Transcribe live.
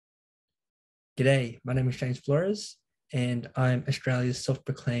G'day, my name is James Flores, and I'm Australia's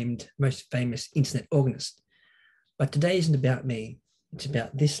self-proclaimed most famous internet organist. But today isn't about me, it's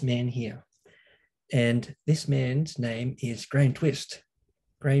about this man here. And this man's name is Graham Twist.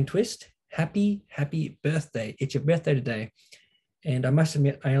 Graham Twist, happy birthday. It's your birthday today. And I must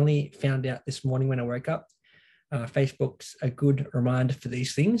admit, I only found out this morning when I woke up. Facebook's a good reminder for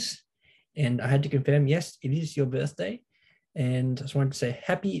these things. And I had to confirm, yes, it is your birthday. And I just wanted to say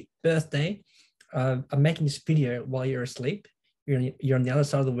happy birthday. I'm making this video while you're asleep. You're on the other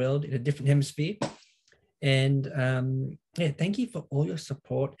side of the world in a different hemisphere. And yeah, thank you for all your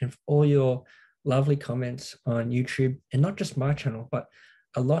support and for all your lovely comments on YouTube, and not just my channel, but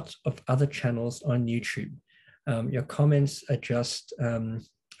a lot of other channels on YouTube. Your comments are just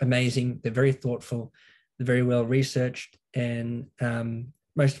amazing. They're very thoughtful, they're very well researched, and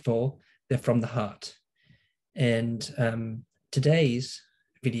most of all, they're from the heart. And today's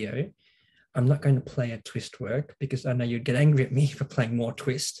video, I'm not going to play a twist work because I know you'd get angry at me for playing more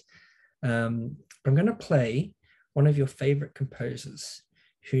twist. I'm going to play one of your favorite composers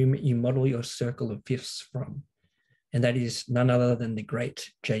whom you model your circle of fifths from, and that is none other than the great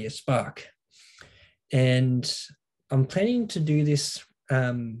J.S. Bach. And I'm planning to do this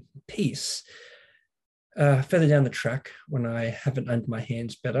piece further down the track when I have it under my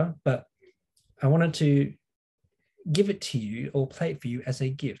hands better, but I wanted to give it to you or play it for you as a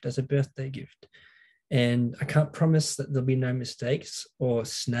gift, as a birthday gift. And I can't promise that there'll be no mistakes or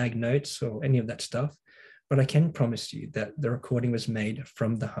snag notes or any of that stuff, but I can promise you that the recording was made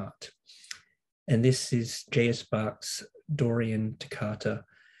from the heart. And this is J.S. Bach's Dorian Toccata,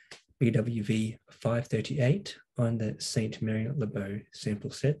 BWV 538 on the St. Mary Le Beau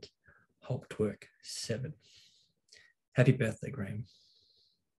sample set, Hauptwerk 7. Happy birthday, Graham.